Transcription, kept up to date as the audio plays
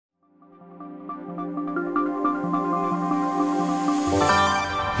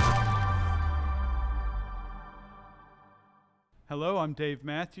I'm Dave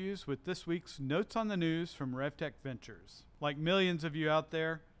Matthews with this week's Notes on the News from RevTech Ventures. Like millions of you out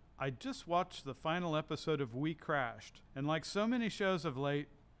there, I just watched the final episode of WeCrashed, and like so many shows of late,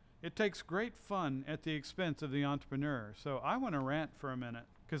 it takes great fun at the expense of the entrepreneur. So I want to rant for a minute,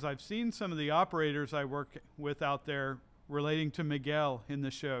 because I've seen some of the operators I work with out there relating to Miguel in the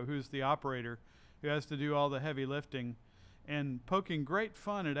show, who's the operator, who has to do all the heavy lifting, and poking great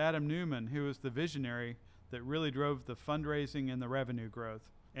fun at Adam Newman, who is the visionary that really drove the fundraising and the revenue growth.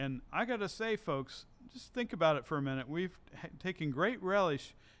 And I gotta say, folks, just think about it for a minute. We've taken great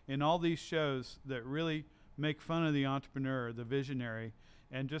relish in all these shows that really make fun of the entrepreneur, the visionary,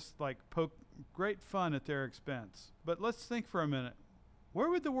 and just like poke great fun at their expense. But let's think for a minute. Where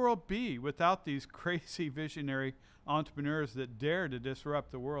would the world be without these crazy visionary entrepreneurs that dare to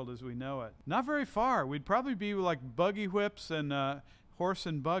disrupt the world as we know it? Not very far. We'd probably be like buggy whips and horse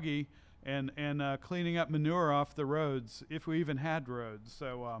and buggy and cleaning up manure off the roads, if we even had roads.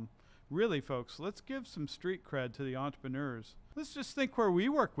 So really, folks, let's give some street cred to the entrepreneurs. Let's just think where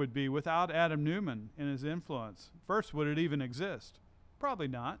WeWork would be without Adam Newman and his influence. First, would it even exist? Probably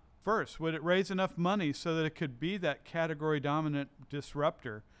not. First, would it raise enough money so that it could be that category dominant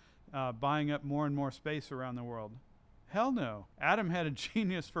disruptor, buying up more and more space around the world? Hell no. Adam had a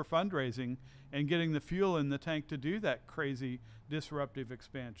genius for fundraising and getting the fuel in the tank to do that crazy disruptive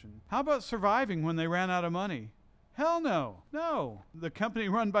expansion. How about surviving when they ran out of money? Hell no. No. The company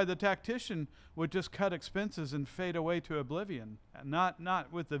run by the tactician would just cut expenses and fade away to oblivion.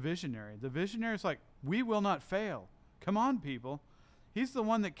 Not with the visionary. The visionary's like, we will not fail. Come on, people. He's the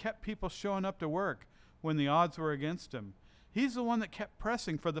one that kept people showing up to work when the odds were against him. He's the one that kept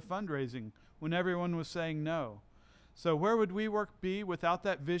pressing for the fundraising when everyone was saying no. So where would WeWork be without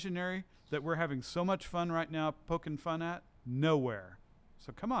that visionary that we're having so much fun right now poking fun at? Nowhere.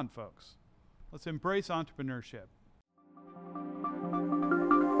 So come on, folks. Let's embrace entrepreneurship.